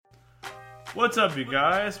What's up, you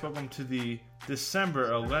guys? Welcome to the December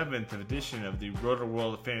 11th edition of the Roto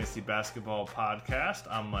World Fantasy Basketball Podcast.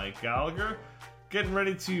 I'm Mike Gallagher, getting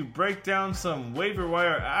ready to break down some waiver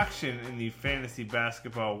wire action in the fantasy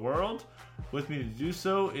basketball world. With me to do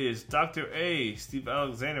so is Dr. A, Steve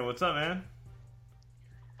Alexander. What's up, man?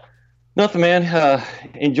 Nothing, man.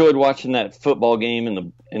 Enjoyed watching that football game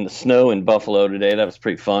in the snow in Buffalo today. That was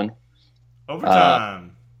pretty fun.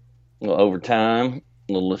 Overtime. A little overtime.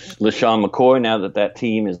 A little LaShawn McCoy. Now that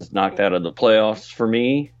team is knocked out of the playoffs for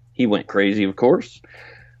me, he went crazy, of course.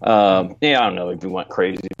 I don't know if he went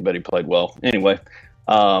crazy, but he played well. Anyway,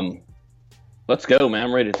 let's go, man.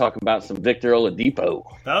 I'm ready to talk about some Victor Oladipo.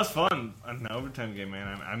 That was fun. An overtime game,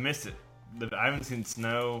 man. I missed it. I haven't seen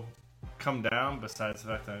snow come down, besides the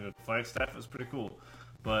fact that I go to Flagstaff. It was pretty cool.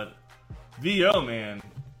 But VO, man,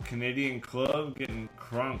 Canadian club getting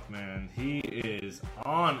crunked, man. He is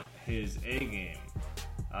on his A game.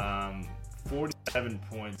 47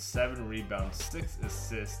 points, 7 rebounds, 6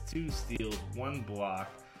 assists, 2 steals, 1 block,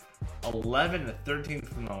 11 to 13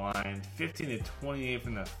 from the line, 15 to 28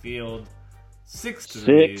 from the field, 6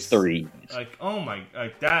 threes. 6 threes. Like, oh my,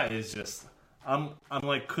 like that is just, I'm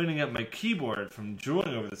like cleaning up my keyboard from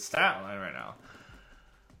drooling over the stat line right now.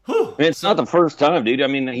 Whew. It's not the first time, dude. I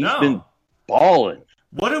mean, he's been balling.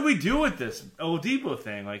 What did we do with this Oladipo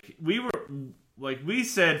thing? We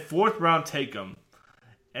said 4th round take him.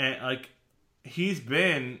 And, he's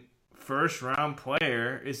been first round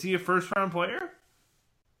player. Is he a first round player?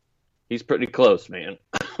 He's pretty close, man.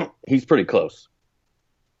 He's pretty close.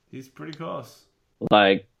 He's pretty close.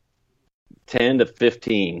 Like 10 to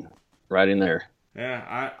 15, right in there.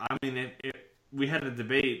 Yeah, I mean, we had a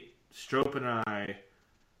debate. Strope and I,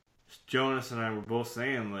 Jonas and I were both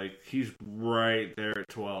saying, he's right there at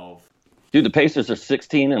 12. Dude, the Pacers are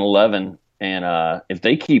 16 and 11, and if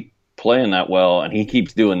they keep playing that well and he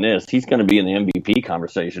keeps doing this, he's going to be in the MVP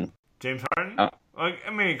conversation. James Harden?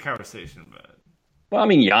 Conversation, but... Well, I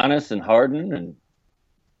mean, Giannis and Harden and...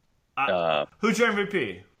 who's your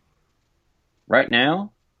MVP? Right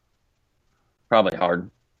now? Probably Harden.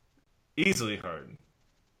 Easily Harden.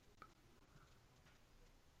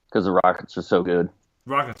 Because the Rockets are so good.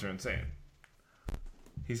 Rockets are insane.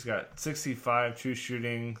 He's got 65 true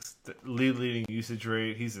shooting, leading usage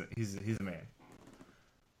rate. He's a man.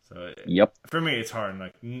 So yep. For me, it's hard.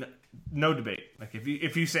 No debate.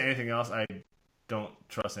 If you say anything else, I don't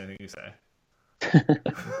trust anything you say.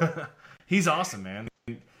 He's awesome, man.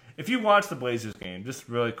 If you watch the Blazers game, just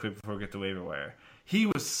really quick before we get to waiver wire, he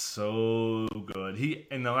was so good. He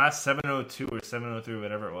in the last 702 or 703,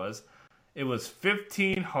 whatever it was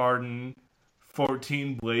 15 Harden,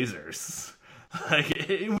 14 Blazers.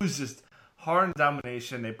 It was just Harden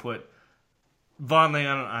domination. They put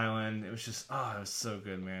Vonleh on an island. It was just, it was so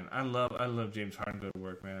good, man. I love James Harden. Good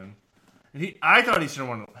work, man. And I thought he should have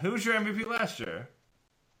won. Who was your MVP last year?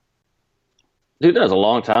 Dude, that was a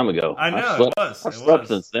long time ago. I know, I slept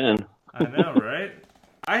since then. I know, right?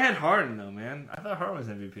 I had Harden, though, man. I thought Harden was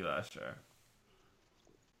MVP last year.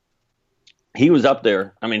 He was up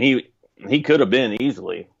there. I mean, he could have been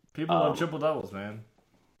easily. People love triple doubles, man.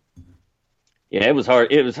 Yeah, it was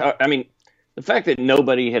hard. It was hard. I mean, the fact that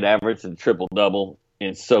nobody had averaged a triple-double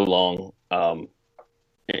in so long,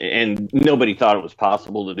 and nobody thought it was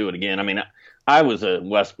possible to do it again. I mean, I was a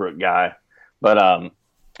Westbrook guy, but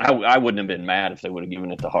I wouldn't have been mad if they would have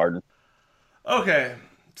given it to Harden. Okay,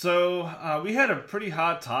 so we had a pretty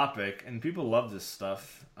hot topic, and people love this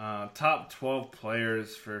stuff. Top 12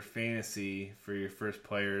 players for fantasy for your first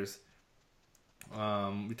players.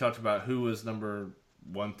 We talked about who was number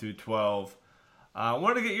 1 through 12. I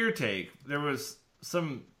wanted to get your take. There was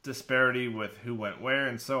some disparity with who went where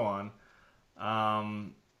and so on.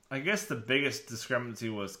 I guess the biggest discrepancy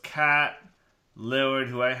was Cat, Lillard,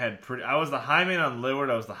 who I had I was the high man on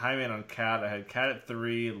Lillard. I was the high man on Cat. I had Cat at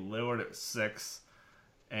 3, Lillard at 6,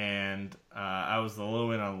 and I was the low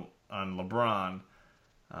man on LeBron.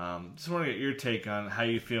 Just want to get your take on how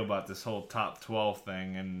you feel about this whole top 12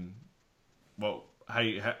 thing and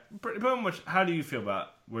pretty much how do you feel about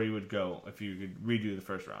where you would go if you could redo the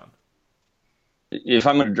first round? If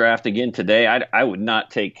I'm going to draft again today, I would not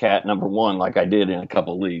take Cat number 1 like I did in a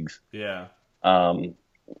couple leagues. Yeah.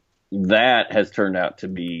 That has turned out to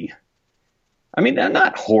be, I mean,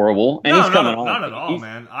 not horrible. And he's coming on. Not at all,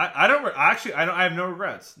 man. I have no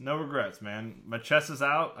regrets. No regrets, man. My chest is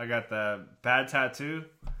out. I got the bad tattoo.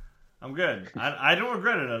 I'm good. I don't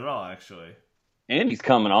regret it at all, actually. And he's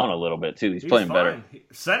coming on a little bit, too. He's playing better.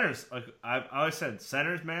 Centers, I've always said,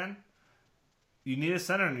 centers, man, you need a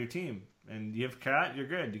center on your team. And you have Cat, you're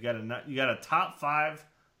good. You got a top 5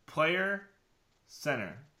 player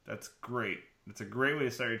center. That's great. It's a great way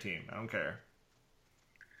to start your team. I don't care.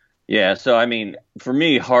 Yeah, so I mean, for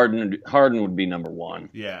me, Harden would be number one.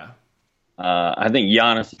 Yeah. I think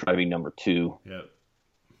Giannis would probably be number two. Yep.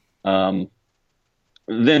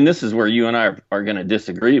 Then this is where you and I are going to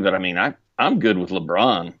disagree, but I mean, I'm good with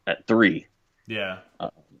LeBron at three. Yeah.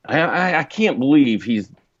 I can't believe he's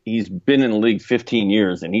been in the league 15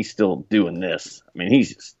 years and he's still doing this. I mean,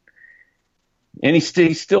 he's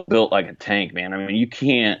still built like a tank, man. I mean,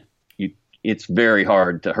 it's very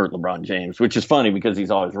hard to hurt LeBron James, which is funny because he's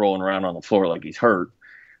always rolling around on the floor like he's hurt,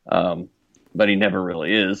 but he never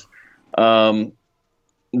really is.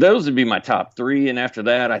 Those would be my top three, and after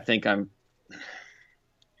that, I think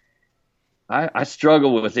I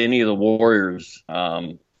struggle with any of the Warriors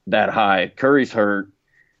that high. Curry's hurt.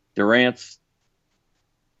 Durant's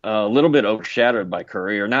a little bit overshadowed by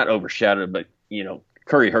Curry, or not overshadowed, but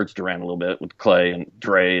Curry hurts Durant a little bit with Clay and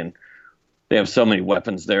Dre, and they have so many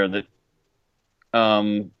weapons there that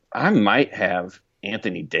I might have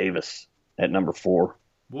Anthony Davis at number 4.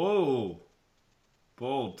 Whoa,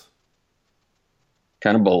 bold.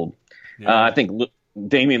 Kind of bold. Yeah. I think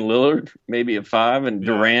Damian Lillard maybe at 5, and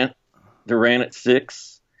Durant at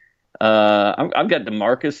 6. I've got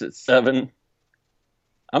DeMarcus at 7.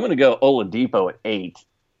 I'm going to go Oladipo at 8.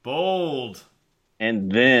 Bold. And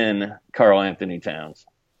then Karl Anthony Towns.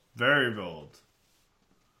 Very bold.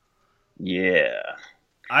 Yeah.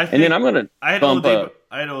 And then I'm going to bump up.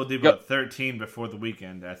 I had Oladipo at 13 before the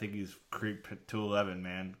weekend. I think he's creeped to 11,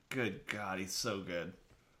 man. Good God, he's so good.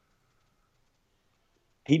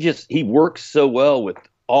 He works so well with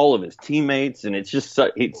all of his teammates, and it's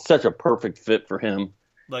such a perfect fit for him.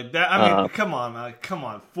 Like that, I mean, come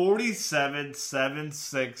on. 47, 7,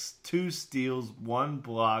 6, 2 steals, 1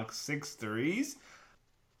 block, 6 threes.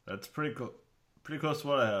 That's pretty cool. Pretty close to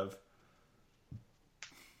what I have.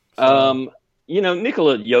 So,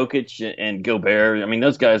 Nikola Jokic and Gobert, I mean,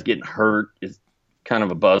 those guys getting hurt is kind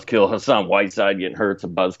of a buzzkill. Hassan Whiteside getting hurt's a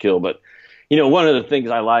buzzkill. But, one of the things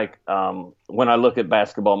I like when I look at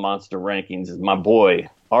Basketball Monster rankings is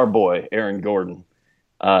our boy, Aaron Gordon.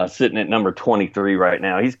 Sitting at number 23 right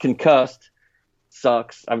now. He's concussed.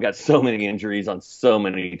 Sucks. I've got so many injuries on so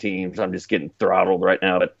many teams. I'm just getting throttled right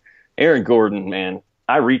now. But Aaron Gordon, man,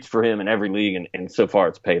 I reached for him in every league, and so far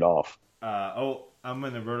it's paid off. I'm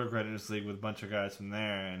in the Vertical Creditors League with a bunch of guys from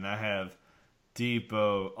there, and I have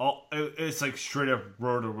Depot. It's like straight up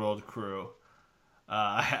Roto World crew.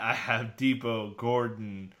 I have Depot,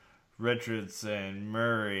 Gordon, Richardson,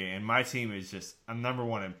 Murray, and my team is I'm number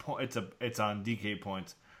 1 in points. It's on DK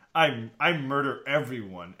points. I murder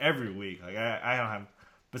everyone every week. Like I don't have,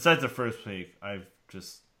 besides the first week, I've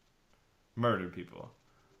just murdered people.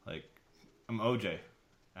 Like I'm OJ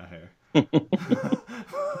out here.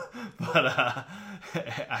 But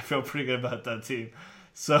I feel pretty good about that team.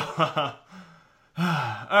 So all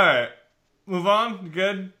right, move on.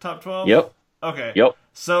 Good, top 12. Yep. Okay. Yep.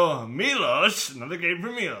 So, Milos, another game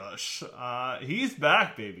for Milos. He's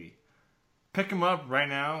back, baby. Pick him up right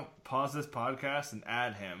now, pause this podcast, and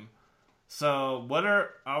add him. So, what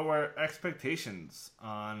are our expectations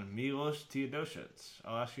on Milos Teodosic?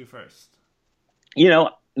 I'll ask you first.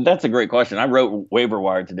 That's a great question. I wrote Waiver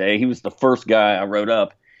Wire today. He was the first guy I wrote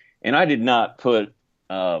up, and I did not put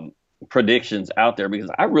predictions out there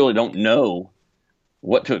because I really don't know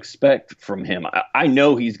what to expect from him. I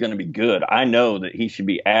know he's going to be good. I know that he should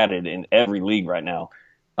be added in every league right now.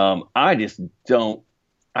 I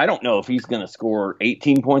don't know if he's going to score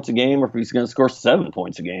 18 points a game or if he's going to score 7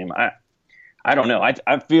 points a game. I don't know.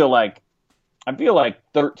 I feel like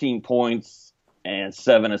 13 points and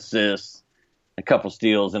 7 assists, a couple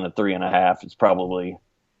steals and a 3.5 is probably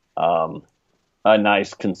a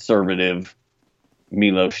nice conservative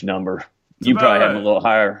Milos number. You probably have him a little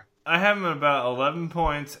higher. I have him about 11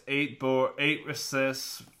 points, 8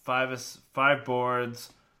 assists, 5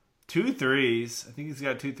 boards, 2 threes. I think he's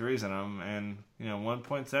got 2 threes in him, and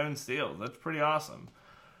 1.7 steals. That's pretty awesome.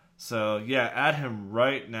 So yeah, add him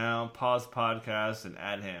right now. Pause podcast and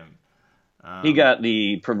add him. He got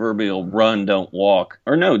the proverbial run, don't walk,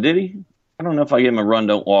 or no? Did he? I don't know if I gave him a run,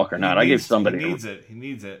 don't walk or not. I gave somebody. He needs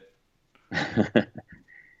it.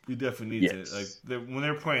 He definitely needs it. Like when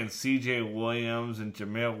they're playing C.J. Williams and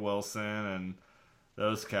Jameer Wilson and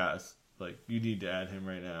those cats, like you need to add him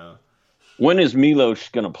right now. When is Milos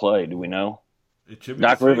going to play? Do we know? It should be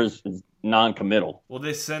Doc Rivers is non-committal. Well,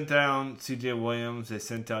 they sent down C.J. Williams. They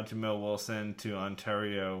sent down Jameer Wilson to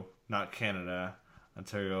Ontario, not Canada,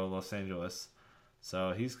 Ontario, Los Angeles.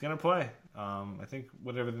 So he's going to play. I think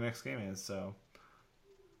whatever the next game is. So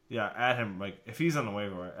yeah, add him. Like if he's on the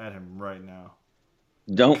waiver, add him right now.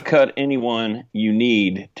 Don't cut anyone you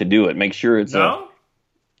need to do it. Make sure it's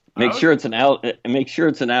I Make would. sure it's make sure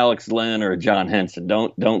it's an Alex Lynn or a John Henson.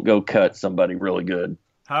 Don't go cut somebody really good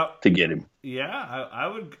How? to get him. Yeah, I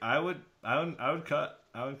would cut.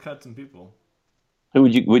 I would cut some people. Who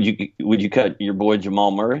would you cut your boy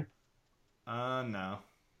Jamal Murray? No.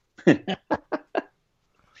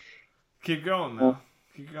 Keep going though.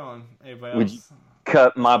 Keep going. Anybody Would you else? cut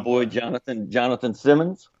What's my my boy boy? Jonathan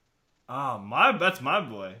Simmons? Oh my, that's my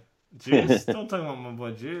boy. Juice. Don't talk about my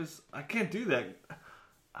boy Juice. I can't do that.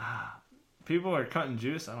 Ah, people are cutting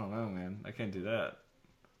Juice. I don't know, man. I can't do that.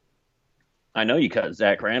 I know you cut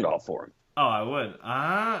Zach Randolph for him. Oh, I would.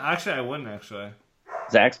 Actually, I wouldn't. Actually,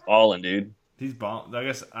 Zach's balling, dude. he's bomb. I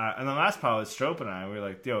guess. And the last part was Strope and I. We were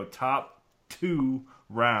like, yo, top two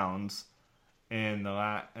rounds in the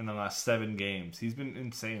last 7 games. He's been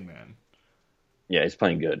insane, man. Yeah, he's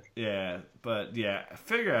playing good. Yeah, but yeah,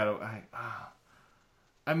 figure out.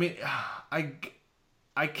 I mean,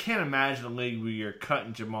 I can't imagine a league where you're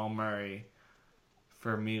cutting Jamal Murray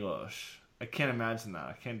for Milos. I can't imagine that.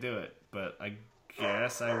 I can't do it. But I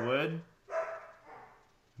guess I would.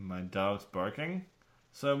 My dog's barking.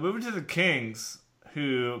 So moving to the Kings,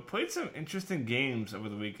 who played some interesting games over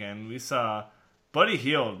the weekend. We saw Buddy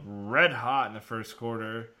Hield red hot in the first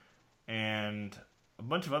quarter, and a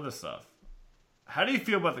bunch of other stuff. How do you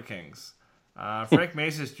feel about the Kings? Frank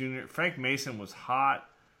Mason was hot.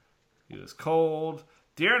 He was cold.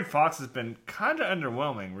 De'Aaron Fox has been kind of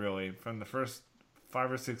underwhelming, really, from the first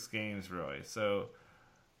 5 or 6 games, really. So,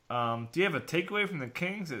 do you have a takeaway from the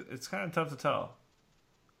Kings? It's kind of tough to tell.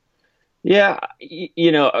 Yeah,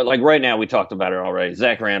 like right now we talked about it already.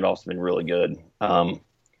 Zach Randolph's been really good.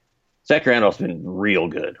 Zach Randolph's been real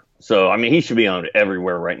good. So I mean, he should be on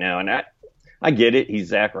everywhere right now. And I get it. He's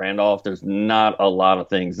Zach Randolph. There's not a lot of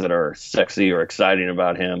things that are sexy or exciting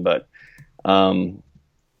about him, but um,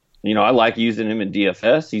 I like using him in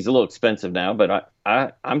DFS. He's a little expensive now, but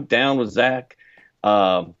I'm down with Zach.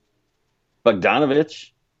 Um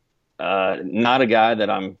Bogdanovich, not a guy that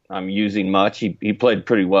I'm using much. He played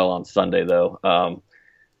pretty well on Sunday though.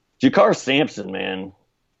 Jakar Sampson, man,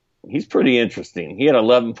 he's pretty interesting. He had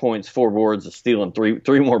 11 points, 4 boards, a steal, and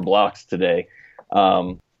three more blocks today.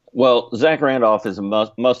 Well, Zach Randolph is a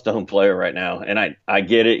must-own player right now, and I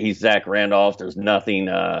get it. He's Zach Randolph. There's nothing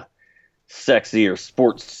sexy or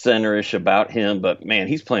sports center-ish about him, but man,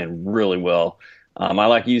 he's playing really well. I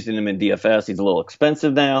like using him in DFS. He's a little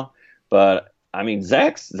expensive now, but I mean,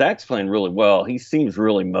 Zach's playing really well. He seems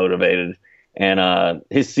really motivated, and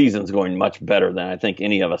his season's going much better than I think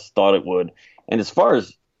any of us thought it would. And as far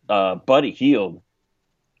as Buddy Hield,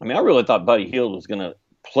 I mean, I really thought Buddy Hield was going to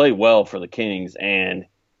play well for the Kings, and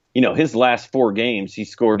his last 4 games, he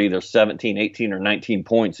scored either 17, 18, or 19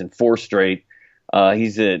 points in 4 straight.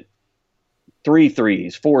 He's at 3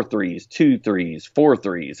 threes, 4 threes, 2 threes, 4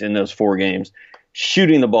 threes in those 4 games,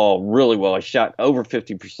 shooting the ball really well. He shot over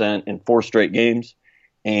 50% in 4 straight games,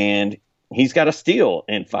 and he's got a steal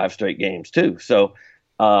in 5 straight games too. So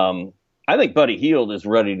I think Buddy Hield is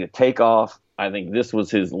ready to take off. I think this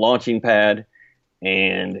was his launching pad,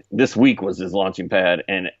 and this week was his launching pad,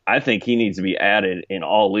 and I think he needs to be added in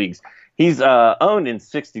all leagues. He's owned in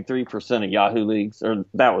 63% of Yahoo leagues, or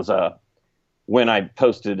that was when I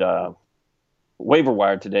posted waiver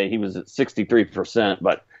wire today. He was at 63%,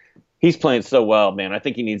 but he's playing so well, man. I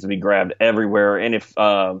think he needs to be grabbed everywhere. And if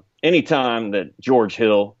any time that George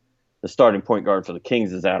Hill, the starting point guard for the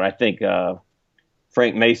Kings, is out, I think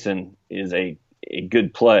Frank Mason is a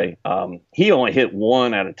good play. He only hit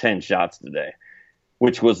 1 out of 10 shots today,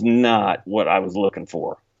 which was not what I was looking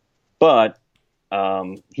for. But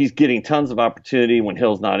he's getting tons of opportunity when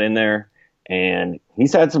Hill's not in there, and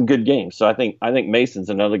he's had some good games. So I think Mason's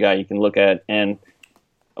another guy you can look at. And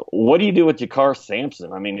what do you do with Jakar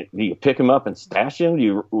Sampson? I mean, do you pick him up and stash him?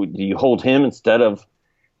 Do you hold him instead of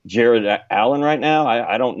Jared Allen right now?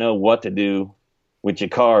 I don't know what to do with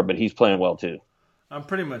Jakar, but he's playing well too. I'm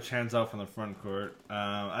pretty much hands off on the front court.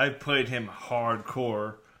 I played him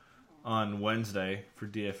hardcore on Wednesday for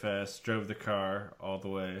DFS. Drove the car all the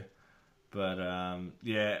way, but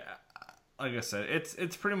yeah, like I said,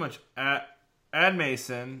 it's pretty much add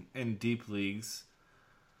Mason in deep leagues,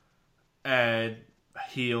 add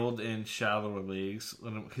Hield in shallower leagues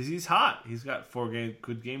because he's hot. He's got 4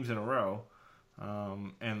 good games in a row,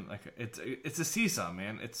 and like it's a seesaw,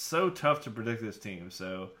 man. It's so tough to predict this team.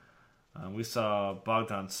 So we saw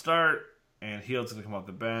Bogdan start, and Hield's gonna come off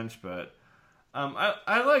the bench, but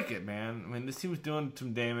I like it, man. I mean, this team's doing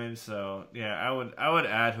some damage, so yeah, I would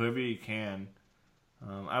add whoever you can.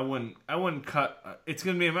 I wouldn't cut. It's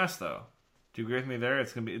gonna be a mess, though. Do you agree with me there?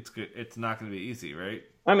 It's good. It's not gonna be easy, right?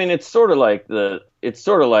 I mean, it's sort of like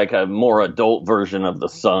a more adult version of the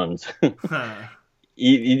Suns.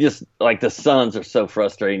 you just like the Suns are so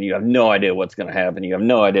frustrating. You have no idea what's going to happen. You have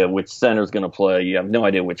no idea which center's going to play. You have no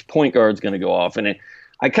idea which point guard's going to go off. And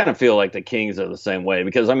I kind of feel like the Kings are the same way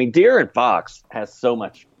because I mean De'Aaron Fox has so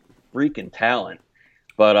much freaking talent,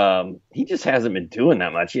 but he just hasn't been doing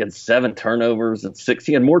that much. He had 7 turnovers and 6.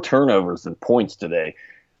 He had more turnovers than points today.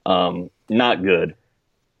 Not good.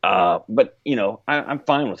 But you know I'm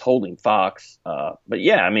fine with holding Fox. But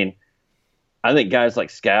yeah, I mean I think guys like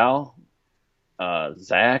Scal.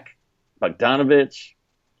 Zach, Bogdanovich,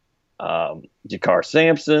 Jakar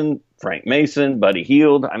Sampson, Frank Mason, Buddy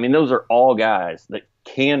Hield. I mean, those are all guys that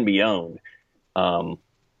can be owned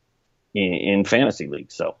in fantasy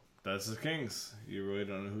leagues. So That's the Kings. You really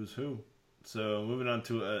don't know who's who. So moving on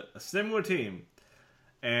to a similar team.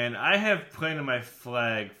 And I have planted my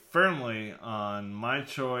flag firmly on my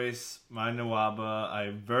choice, my Nwaba.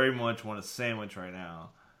 I very much want a sandwich right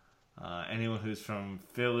now. Anyone who's from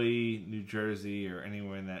Philly, New Jersey, or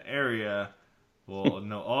anywhere in that area will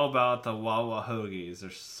know all about the Wawa Hoagies.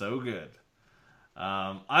 They're so good.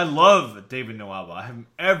 I love David Nwaba. I have him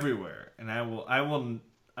everywhere, and I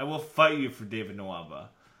will fight you for David Nwaba.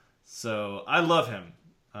 So I love him.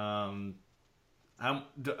 Am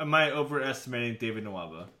I overestimating David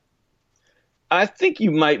Nwaba? I think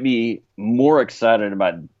you might be more excited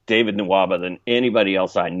about David Nwaba than anybody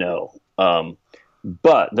else I know.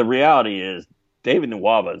 But the reality is David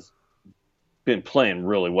Nwaba's been playing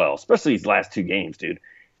really well, especially these last 2 games, dude.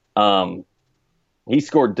 He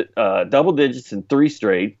scored double digits in 3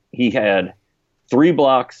 straight. He had 3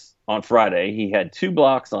 blocks on Friday. He had 2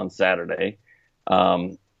 blocks on Saturday.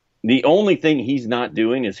 The only thing he's not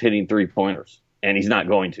doing is hitting 3-pointers, and he's not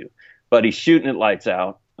going to. But he's shooting it lights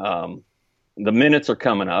out. The minutes are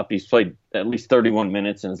coming up. He's played at least 31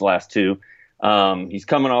 minutes in his last 2. He's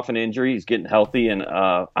coming off an injury. He's getting healthy, and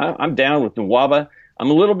I'm down with Nwaba.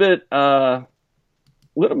 I'm a little bit mad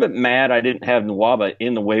I didn't have Nwaba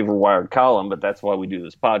in the waiver wire column, but that's why we do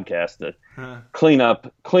this podcast to clean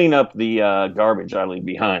up the garbage I leave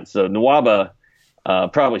behind. So Nwaba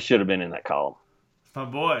probably should have been in that column. It's my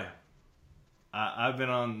boy. I've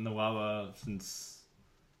been on Nwaba since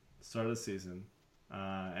the start of the season,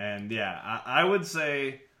 and yeah, I would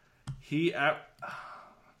say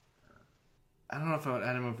I don't know if I would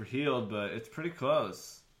add him over Hield, but it's pretty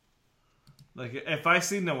close. Like, if I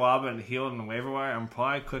see Nwaba and Hield in the waiver wire, I'm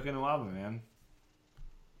probably clicking Nwaba, man.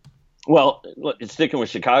 Well, look, sticking with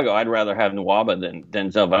Chicago, I'd rather have Nwaba than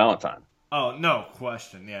Denzel Valentine. Oh, no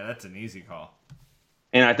question. Yeah, that's an easy call.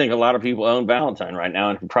 And I think a lot of people own Valentine right now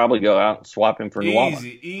and can probably go out and swap him for Nwaba.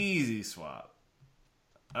 Easy swap.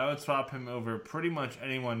 I would swap him over pretty much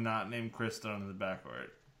anyone not named Chris Stone in the backcourt.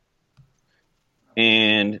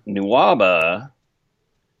 And Nwaba,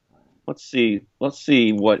 let's see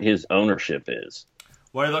what his ownership is.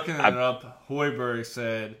 While you're looking it up, Hoiberg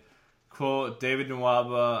said, quote, David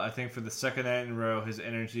Nwaba, I think for the second night in a row, his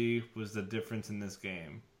energy was the difference in this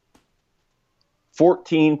game.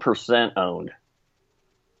 14% owned.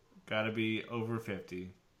 Got to be over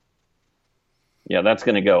 50. Yeah, that's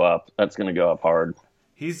going to go up. That's going to go up hard.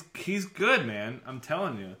 He's good, man. I'm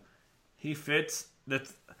telling you. He fits.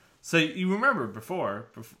 So you remember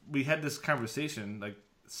before we had this conversation like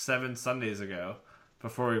 7 Sundays ago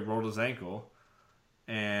before he rolled his ankle,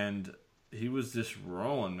 and he was just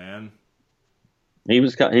rolling, man. He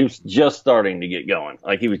was just starting to get going.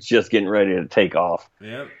 Like he was just getting ready to take off.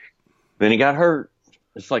 Yep. Then he got hurt.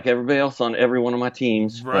 It's like everybody else on every one of my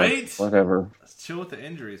teams. Right? Whatever. Let's chill with the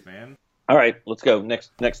injuries, man. All right, let's go.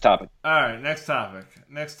 Next topic. All right, next topic.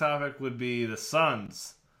 Next topic would be the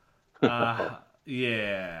Suns.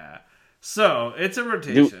 Yeah. So, it's a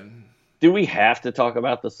rotation. Do we have to talk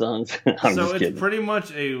about the Suns? I'm just kidding. It's pretty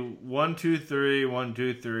much a 1-2-3,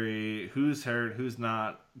 1-2-3, who's hurt, who's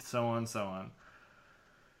not, so on, so on.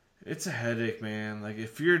 It's a headache, man. Like,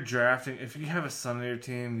 if you have a Sun on your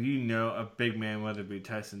team, you know a big man, whether it be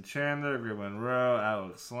Tyson Chandler, Greg Monroe,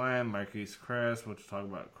 Alex Len, Marquise Chris, we'll talk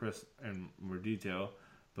about Chris in more detail.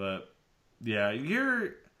 But, yeah,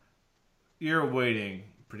 you're waiting,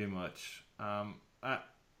 pretty much.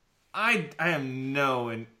 I have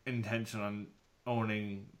no intention on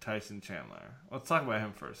owning Tyson Chandler. Let's talk about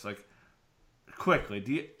him first. Like,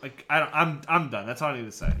 quickly, I'm done. That's all I need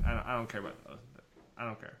to say. I don't care about those. I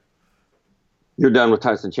don't care. You're done with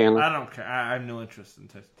Tyson Chandler? I don't care. I have no interest in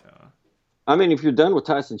Tyson Chandler. I mean, if you're done with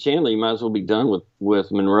Tyson Chandler, you might as well be done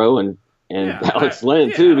with Monroe and Alex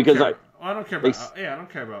Len too, because I don't care about. I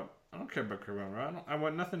don't care about Greg Monroe. I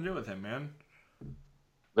want nothing to do with him, man.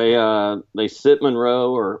 They sit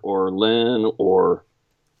Monroe or Len or.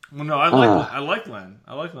 Well, no, I like Len.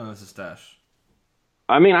 I like Len as a stash.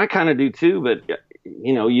 I mean, I kind of do too, but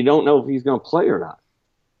you know, you don't know if he's going to play or not.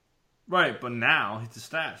 Right, but now he's a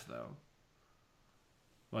stash though.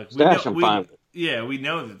 Like Stash, I'm fine with. yeah, we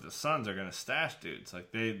know that the Suns are gonna stash dudes.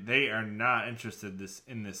 Like they are not interested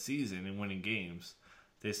in this season in winning games.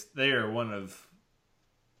 They are one of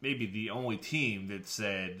maybe the only team that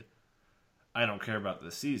said, I don't care about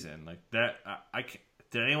this season. Like that, I can't,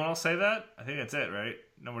 did anyone else say that? I think that's it, right?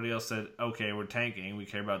 Nobody else said, okay, we're tanking. We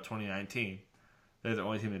care about 2019. They're the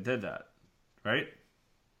only team that did that, right?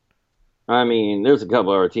 I mean, there's a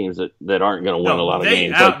couple other teams that aren't going to win a lot of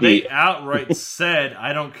games. They outright said,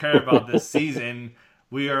 I don't care about this season.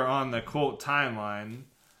 We are on the quote timeline.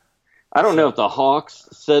 I don't know if the Hawks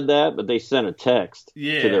said that, but they sent a text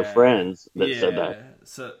to their friends that said that.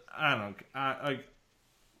 So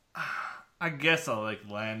I guess I'll like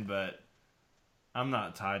Len, but I'm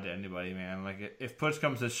not tied to anybody, man. Like if push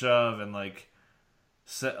comes to shove, and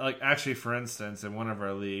actually, for instance, in one of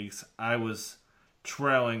our leagues, I was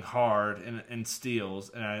trailing hard in steals,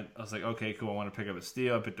 and I was like, okay, cool, I want to pick up a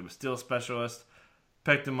steal. I picked up a steal specialist,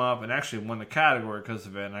 picked him up, and actually won the category because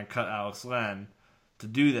of it. And I cut Alex Len to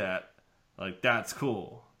do that. Like that's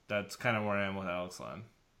cool. That's kind of where I am with Alex Len.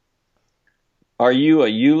 Are you a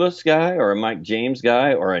Ulis guy or a Mike James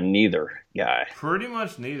guy or a neither guy? Pretty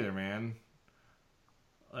much neither, man.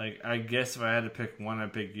 Like, I guess if I had to pick one,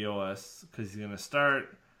 I'd pick Ulis because he's going to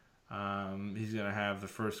start. He's going to have the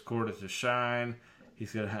first quarter to shine.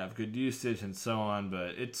 He's going to have good usage and so on.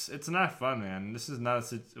 But it's not fun, man. This is not a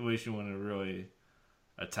situation you want to really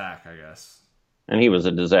attack, I guess. And he was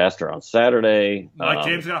a disaster on Saturday. Mike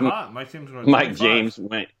James got hot. Mike James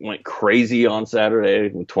went crazy on Saturday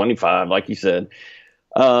with 25, like you said.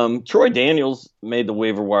 Troy Daniels made the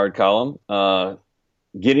waiver wire column,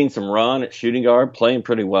 getting some run at shooting guard, playing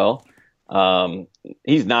pretty well.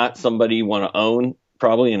 He's not somebody you want to own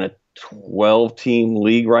probably in a 12-team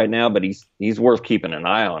league right now, but he's worth keeping an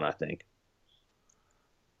eye on, I think.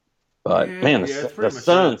 But the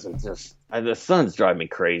Suns are just the Suns drive me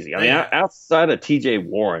crazy. I mean, outside of T.J.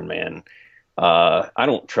 Warren, man, I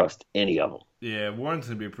don't trust any of them. Yeah, Warren's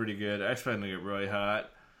gonna be pretty good. I expect him to get really hot,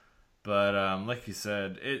 but like you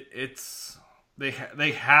said,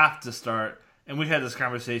 they have to start. And we had this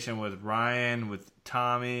conversation with Ryan, with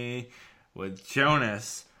Tommy, with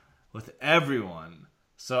Jonas, with everyone.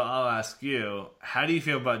 So I'll ask you, how do you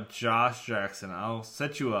feel about Josh Jackson? I'll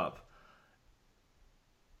set you up.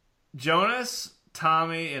 Jonas,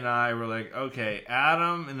 Tommy, and I were like, okay,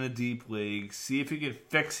 Adam in the deep league, see if he can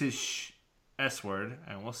fix his S word,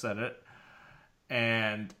 and we'll set it.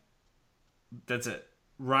 And that's it.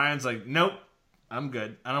 Ryan's like, nope, I'm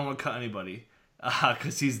good. I don't want to cut anybody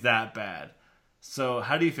because he's that bad. So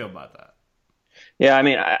how do you feel about that? Yeah, I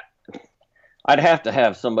mean, I'd have to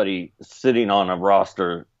have somebody sitting on a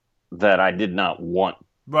roster that I did not want.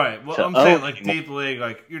 Right. Well, I'm saying like deep league,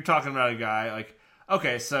 like you're talking about a guy like,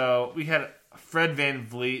 okay, so we had Fred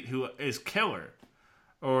VanVleet, who is killer,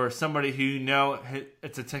 or somebody who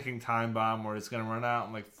it's a ticking time bomb where it's going to run out.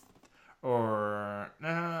 I'm like,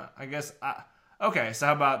 I guess. Okay, so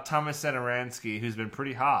how about Thomas Satoransky, who's been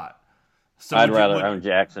pretty hot? So I'd rather own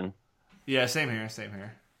Jackson. Yeah, same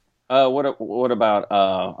here. What about?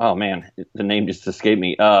 Oh man, the name just escaped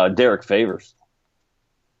me. Derek Favors.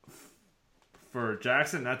 For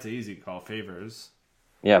Jackson, that's an easy call. Favors.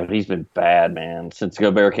 Yeah, but he's been bad, man. Since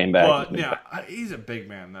Gobert came back. Well, yeah, he's a big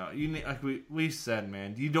man though. You need, like we said,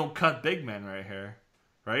 man. You don't cut big men right here,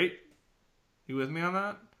 right? You with me on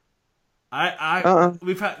that?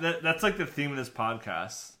 We've had that's like the theme of this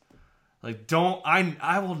podcast. Like,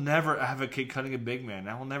 I will never advocate cutting a big man.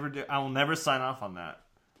 I will never sign off on that.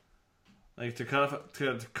 Like to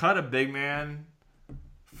cut a big man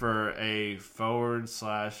for a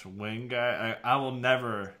forward/wing guy, I will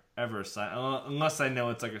never ever sign unless I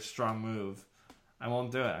know it's like a strong move. I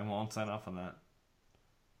won't do it. I won't sign off on that.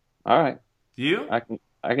 All right. You? I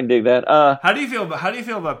can dig that. How do you feel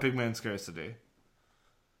about big man scarcity?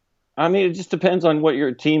 I mean, it just depends on what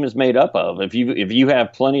your team is made up of. If you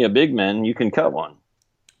have plenty of big men, you can cut one.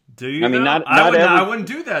 Do you? I mean, I wouldn't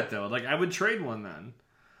do that though. Like, I would trade one then.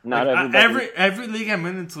 Not like, every league I'm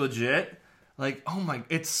in, it's legit. Like, oh my,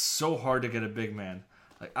 it's so hard to get a big man.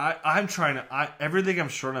 Like, I'm trying to. Every league I'm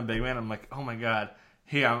short on big man, I'm like, oh my god,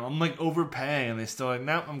 hey, I'm like overpaying, and they still like,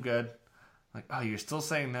 nope, I'm good. Like, oh, you're still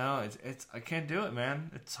saying no? It's I can't do it,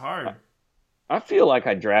 man. It's hard. I feel like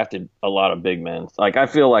I drafted a lot of big men. Like, I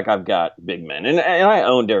feel like I've got big men. And I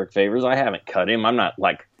own Derek Favors. I haven't cut him. I'm not,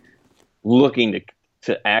 like, looking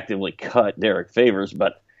to actively cut Derek Favors.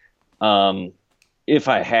 But if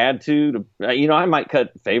I had to, I might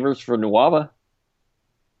cut Favors for Nwaba.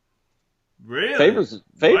 Really? Favors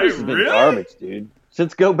has been garbage, dude.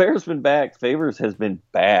 Since Gobert's been back, Favors has been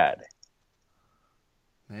bad.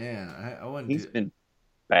 Man, I wouldn't He's do. been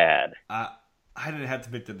bad. I I didn't have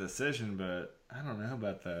to make the decision, but I don't know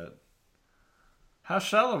about that. How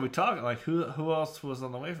shallow are we talking? Like who else was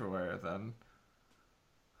on the waiver wire then?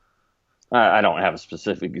 I don't have a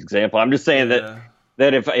specific example. I'm just saying that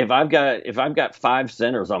Yeah. if I've got five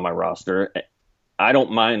centers on my roster, I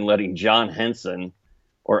don't mind letting John Henson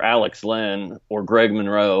or Alex Len or Greg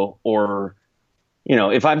Monroe or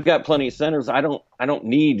if I've got plenty of centers, I don't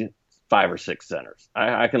need five or six centers.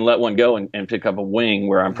 I can let one go and pick up a wing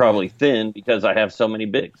where I'm probably thin because I have so many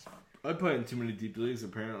bigs. I play in too many deep leagues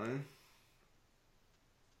apparently,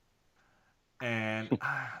 and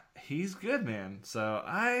he's good, man. So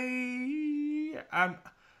I'm.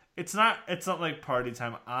 It's not like party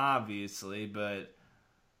time, obviously, but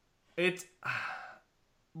it's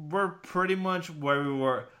we're pretty much where we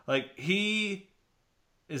were. Like he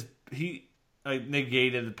like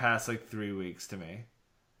negated the past like 3 weeks to me.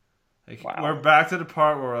 Like we're Wow. back to the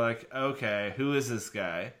part where we're like, okay, who is this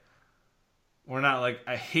guy? We're not like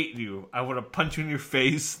I hate you. I want to punch you in your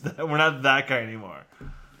face. We're not that guy anymore.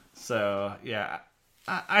 So yeah,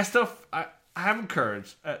 I still I'm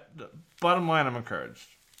encouraged. Bottom line, I'm encouraged.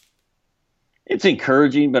 It's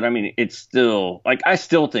encouraging, but I mean, it's still like I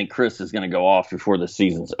still think Chris is going to go off before the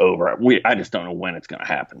season's over. I just don't know when it's going to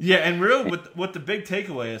happen. Yeah, and really, what the big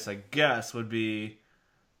takeaway is, I guess, would be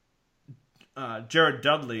Jared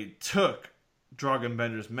Dudley took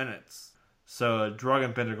Dragonbender's minutes. So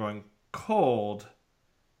Dragonbender going cold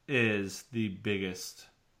is the biggest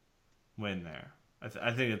win there.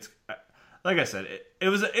 I think it's like I said, it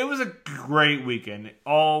was a great weekend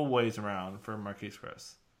all ways around for Marquise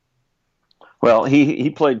Chris. Well, he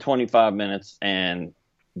played 25 minutes and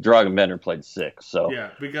Dragon Bender played six. So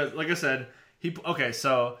Yeah, because like I said, he okay.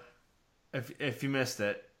 So if you missed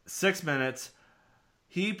it, 6 minutes.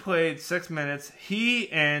 He played 6 minutes.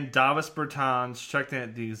 He and Davis Bertans checked in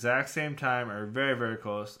at the exact same time, or very, very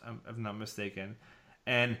close, if I'm not mistaken.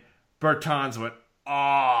 And Bertans went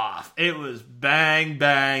off. It was bang,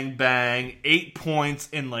 bang, bang. 8 points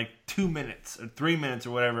in like 2 minutes or 3 minutes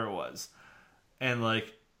or whatever it was. And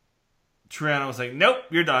like Triano was like, nope,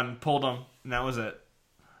 you're done. Pulled him. And that was it.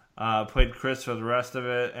 Played Chris for the rest of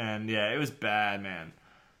it. And yeah, it was bad, man.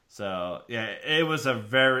 So yeah, it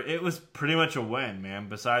was pretty much a win, man.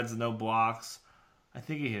 Besides the no blocks, I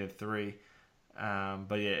think he hit a three.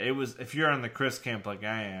 But yeah, it was. If you're on the Chris camp like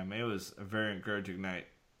I am, it was a very encouraging night.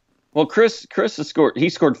 well, Chris has scored. He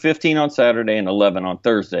scored 15 on Saturday and 11 on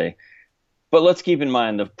Thursday. But let's keep in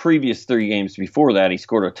mind the previous three games before that, he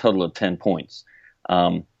scored a total of 10 points.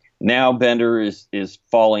 Now Bender is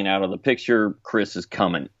falling out of the picture. Chris is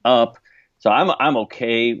coming up. So I'm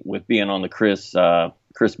okay with being on the Chris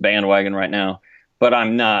bandwagon right now, but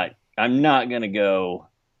I'm not going to go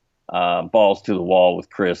balls to the wall with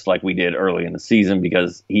Chris like we did early in the season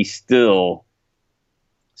because he still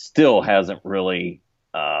hasn't really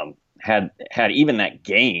had even that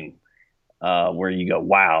game where you go,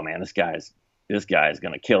 wow, man, this guy is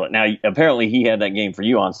going to kill it. Now, apparently he had that game for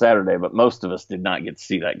you on Saturday, but most of us did not get to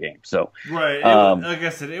see that game. So, Right. Like I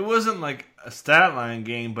said, it wasn't like a stat line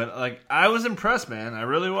game, but like I was impressed, man. I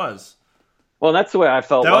really was. well, that's the way I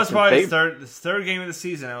felt. That was watching probably Faber. the third game of the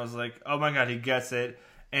season. I was like, oh my god, he gets it,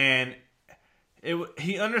 and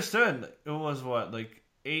he understood. It was what like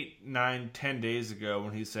 8, 9, 10 days ago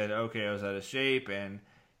when he said, okay, I was out of shape, and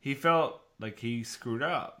he felt like he screwed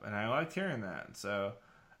up, and I liked hearing that. So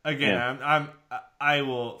again, Yeah. I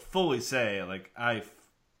will fully say like I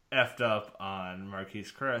effed up on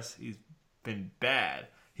Marquise Chris. He's been bad.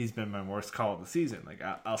 He's been my worst call of the season. Like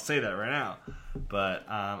I'll say that right now, but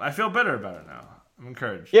I feel better about it now. I'm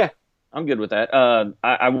encouraged. Yeah, I'm good with that.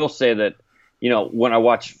 I will say that, when I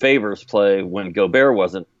watched Favors play when Gobert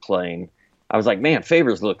wasn't playing, I was like, man,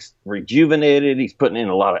 Favors looks rejuvenated. He's putting in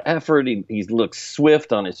a lot of effort. He looks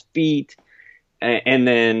swift on his feet. And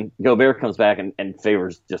then Gobert comes back and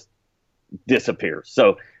Favors just disappears.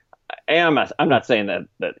 So I'm not saying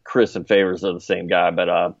that Chris and Favors are the same guy,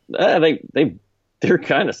 but they're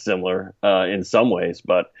kind of similar in some ways.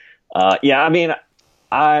 But yeah, I mean,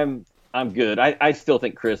 I'm good. I still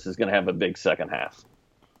think Chris is going to have a big second half.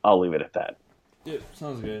 I'll leave it at that. Yeah,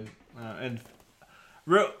 sounds good.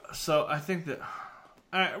 So I think that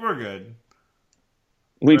we're good.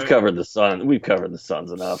 We've Right. covered the Sun. We've covered the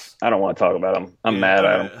Suns enough. I don't want to talk about them. I'm mad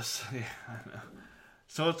at them. Yeah, I know.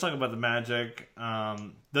 So let's talk about the Magic.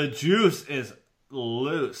 The juice is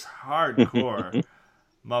loose, hardcore.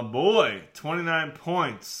 My boy, 29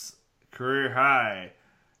 points, career high.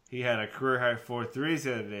 He had a career high 4 threes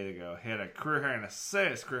the other day ago. He had a career high in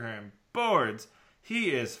assists, career high in boards.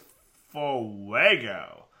 He is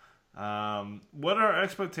fuego. What are our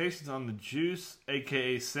expectations on the Juice,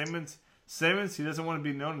 aka Simmons? Simmons, he doesn't want to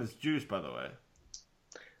be known as Juice, by the way.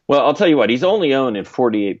 Well, I'll tell you what, he's only owned in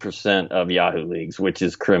 48% of Yahoo leagues, which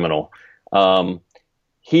is criminal.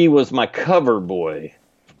 He was my cover boy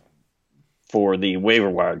for the waiver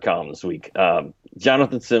wire column this week.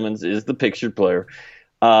 Jonathan Simmons is the pictured player.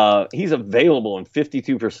 He's available in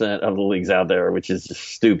 52% of the leagues out there, which is just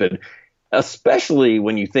stupid, especially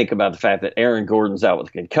when you think about the fact that Aaron Gordon's out with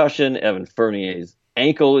a concussion, Evan Fournier's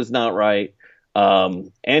ankle is not right,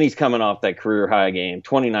 and he's coming off that career high game,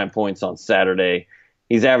 29 points on Saturday.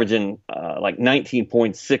 He's averaging like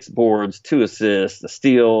 19.6 boards, 2 assists, a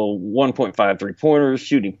steal, 1.5 3-pointers,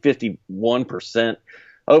 shooting 51%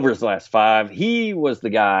 over his last 5. He was the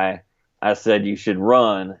guy I said you should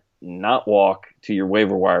run, not walk, to your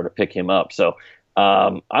waiver wire to pick him up. So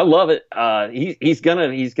I love it. He's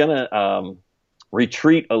gonna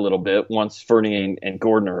retreat a little bit once Fournier and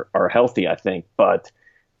Gordon are healthy, I think. But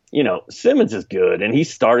Simmons is good, and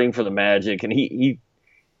he's starting for the Magic, and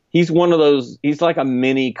he's one of those. He's like a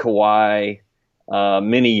mini Kawhi,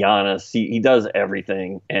 mini Giannis. He does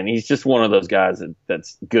everything, and he's just one of those guys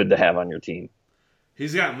that's good to have on your team.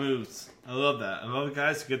 He's got moves. I love that. I love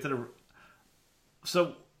guys who get to the.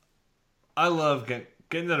 So, I love getting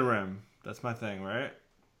to the rim. That's my thing, right?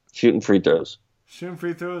 Shooting free throws. Shooting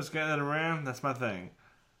free throws, getting to the rim. That's my thing.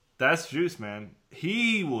 That's Juice, man.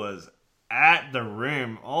 He was at the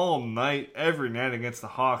rim all night, every night against the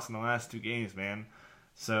Hawks in the last 2 games, man.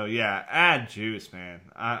 So, yeah, add Juice, man.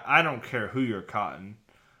 I don't care who you're cotton.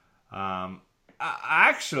 I'll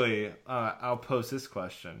pose this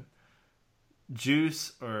question.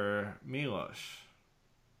 Juice or Milos?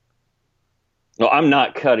 No, I'm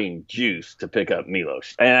not cutting Juice to pick up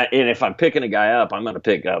Milos. And if I'm picking a guy up, I'm going to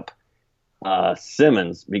pick up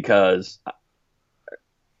Simmons because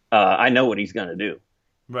I know what he's going to do.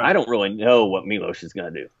 Right. I don't really know what Milos is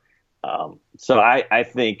going to do. So I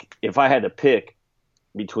think if I had to pick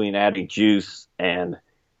between adding Juice and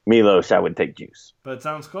Milos, I would take Juice. But it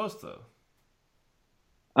sounds close, though.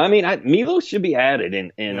 I mean, Milos should be added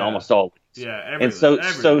in almost all leagues. Yeah, and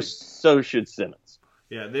so should Simmons.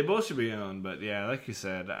 Yeah, they both should be owned, but yeah, like you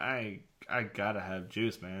said, I gotta have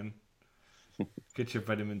Juice, man. Get your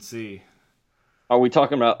vitamin C. Are we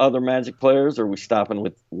talking about other Magic players, or are we stopping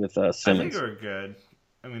with Simmons? I think we're good.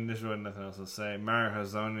 I mean, there's really nothing else to say. Mario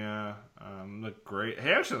Hezonja looked great. He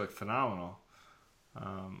actually looked phenomenal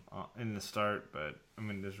in the start, but I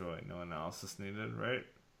mean, there's really no analysis needed, right?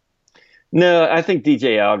 No, I think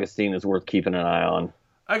DJ Augustine is worth keeping an eye on.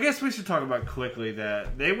 I guess we should talk about quickly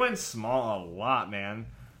that they went small a lot, man.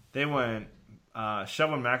 They went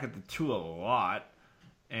Shelvin Mack at the 2 a lot,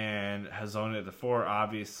 and Hezonja at the 4,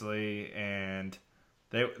 obviously, and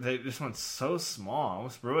they just went so small. I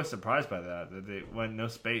was really surprised by that they went no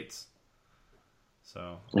Spates.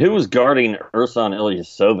 So who was guarding Ersan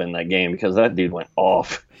Ilyasova in that game? Because that dude went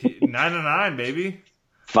off. 9-9, baby.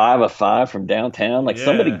 5 of 5 from downtown.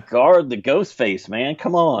 Somebody guard the Ghostface, man.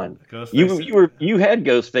 Come on. You had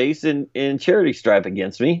Ghostface in charity stripe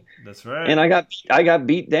against me. That's right. And I got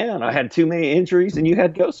beat down. I had too many injuries, and you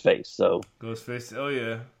had Ghostface. So Ghostface, oh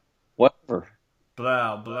yeah. Whatever.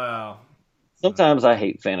 Blow. Sometimes I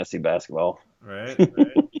hate fantasy basketball. Right.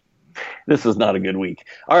 This is not a good week.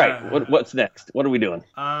 All right, what's next? What are we doing?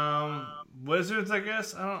 Wizards, I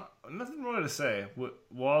guess. Nothing really to say.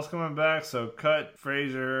 Wall's coming back, so cut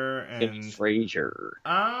Frazier and Frazier.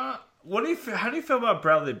 How do you feel about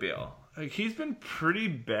Bradley Beal? Like, he's been pretty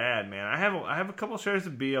bad, man. I have a couple shares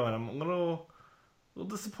of Beal, and I'm a little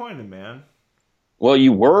disappointed, man. Well,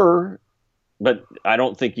 you were, but I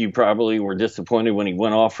don't think you probably were disappointed when he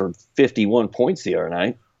went off for 51 points the other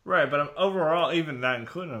night. Right, but overall, even that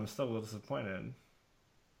included, I'm still a little disappointed.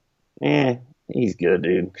 He's good,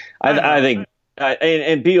 dude. I think,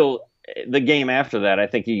 and Beal, the game after that, I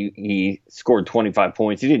think he scored 25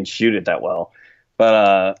 points. He didn't shoot it that well,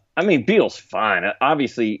 but I mean, Beal's fine.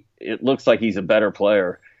 Obviously, it looks like he's a better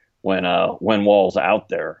player when Wall's out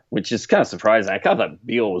there, which is kind of surprising. I thought that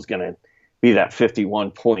Beal was going to be that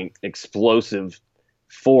 51-point explosive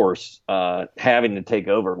force, having to take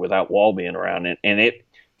over without Wall being around it, and it.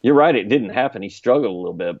 You're right, it didn't happen. He struggled a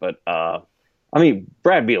little bit, but I mean,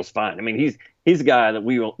 Brad Beal's fine. I mean, he's a guy that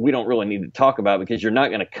we don't really need to talk about because you're not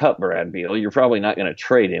going to cut Brad Beal. You're probably not going to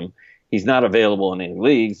trade him. He's not available in any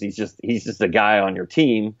leagues. He's just a guy on your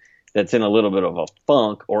team that's in a little bit of a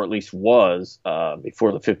funk, or at least was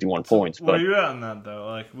before the 51 points. Where are you at on that though?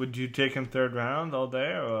 Like, would you take him 3rd round all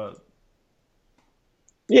day, or what?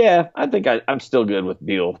 Yeah, I think I'm still good with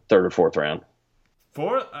Beal 3rd or 4th round.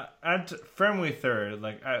 4th, I'd firmly 3rd.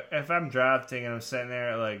 Like, if I'm drafting and I'm sitting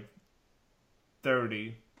there at like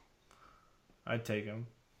 30, I'd take him.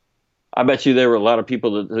 I bet you there were a lot of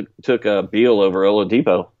people that took Beal over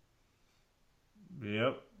Oladipo.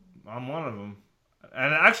 Yep, I'm one of them.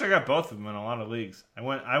 And actually, I got both of them in a lot of leagues.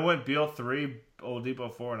 I went Beal 3,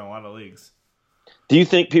 Oladipo 4 in a lot of leagues. Do you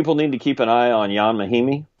think people need to keep an eye on Jan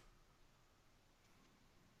Mahimi?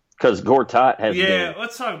 Because Gortat has been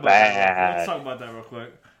let's talk about bad. that. Let's talk about that real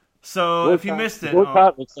quick. So if you missed it,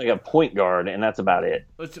 Gortat looks like a point guard, and that's about it.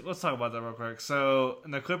 Let's talk about that real quick. So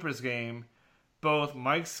in the Clippers game, both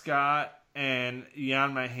Mike Scott and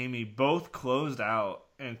Jan Mahimi both closed out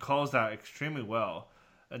extremely well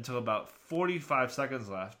until about 45 seconds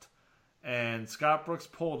left, and Scott Brooks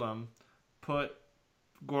pulled him, put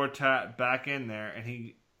Gortat back in there, and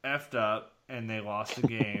he effed up, and they lost the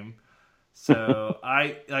game. So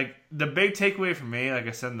the big takeaway for me, like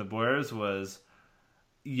I said in the Blurs, was,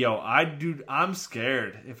 I'm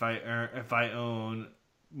scared if I own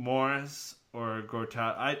Morris or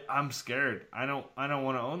Gortat. I'm scared. I don't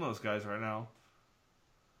want to own those guys right now.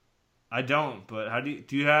 I don't. But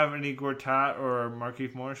do you have any Gortat or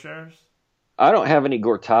Markieff Morris shares? I don't have any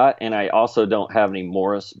Gortat, and I also don't have any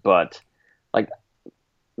Morris. But like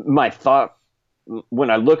my thought when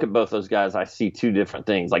I look at both those guys, I see two different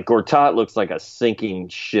things. Like Gortat looks like a sinking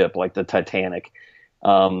ship, like the Titanic.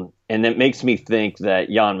 And it makes me think that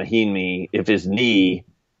Jan Mahimi, if his knee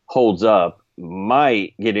holds up,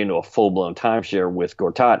 might get into a full-blown timeshare with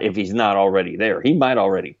Gortat if he's not already there. He might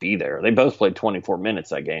already be there. They both played 24 minutes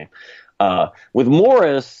that game. With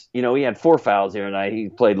Morris, he had 4 fouls here tonight. He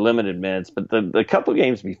played limited minutes, but the couple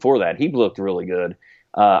games before that, he looked really good.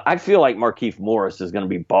 I feel like Markieff Morris is going to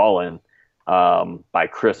be balling by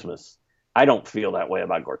Christmas. I don't feel that way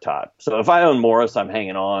about Gortat. So if I own Morris, I'm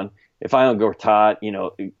hanging on. If I own Gortat,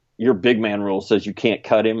 your big man rule says you can't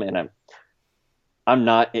cut him, and I'm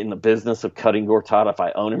not in the business of cutting Gortat if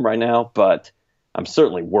I own him right now, but I'm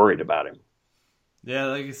certainly worried about him. Yeah,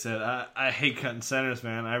 like you said, I hate cutting centers,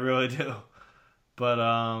 man. I really do. But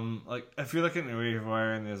if you're looking at the waiver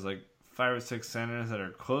wire and there's 5 or 6 centers that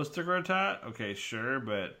are close to Gortat, okay, sure,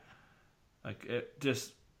 but it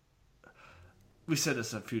just, we said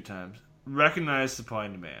this a few times. Recognize supply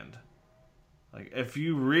and demand. If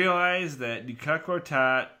you realize that you cut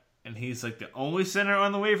Gortat and he's the only center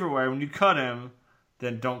on the waiver wire when you cut him,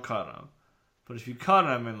 then don't cut him. But if you cut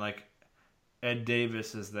him and Ed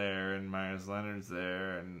Davis is there and Myers Leonard's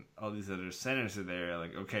there and all these other centers are there,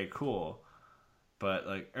 okay, cool. But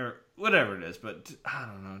or whatever it is, but I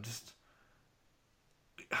don't know,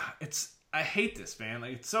 I hate this, man.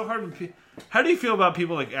 It's so hard when how do you feel about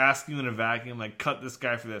people asking you in a vacuum, cut this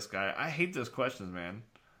guy for this guy? I hate those questions, man.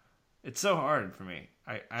 It's so hard for me.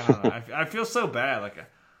 I don't know. I feel so bad.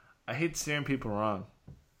 I hate steering people wrong.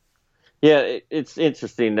 Yeah, it's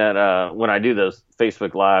interesting that when I do those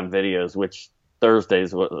Facebook Live videos, which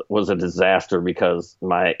Thursdays was a disaster because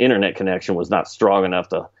my internet connection was not strong enough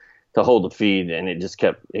to hold the feed, and it just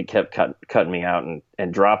kept cutting me out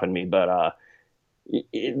and dropping me. But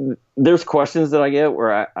there's questions that I get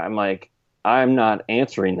where I'm I'm not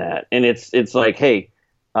answering that, and it's hey,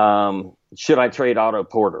 should I trade Otto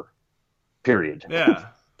Porter? Period. Yeah.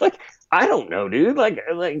 I don't know, dude.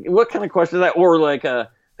 What kind of question is that? Or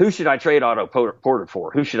who should I trade Otto Porter for?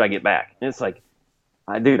 Who should I get back? And it's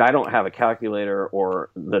dude, I don't have a calculator or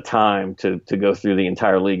the time to go through the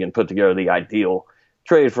entire league and put together the ideal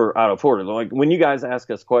trade for Otto Porter. When you guys ask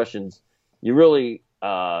us questions, you really,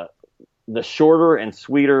 the shorter and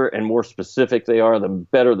sweeter and more specific they are, the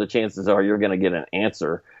better the chances are you're going to get an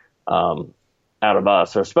answer out of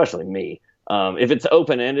us, or especially me. If it's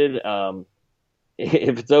open-ended, and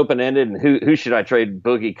who should I trade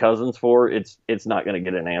Boogie Cousins for, it's not going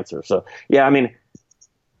to get an answer. So yeah,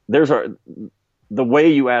 the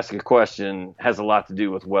way you ask a question has a lot to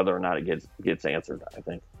do with whether or not it gets answered, I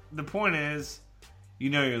think. The point is,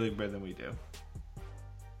 your league better than we do,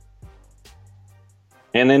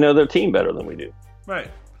 and they know their team better than we do. Right.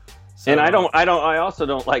 So, and I also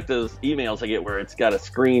don't like those emails I get where it's got a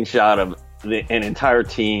screenshot of an entire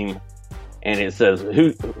team. And it says,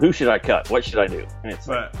 who should I cut? What should I do? And it's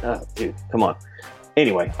oh, dude, come on.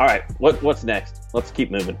 Anyway, all right, what's next? Let's keep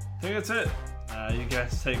moving. I think that's it. You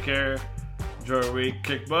guys take care. Enjoy your week.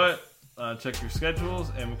 Kick butt. Check your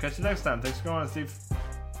schedules. And we'll catch you next time. Thanks for going on, Steve.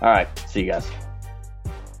 All right. See you guys.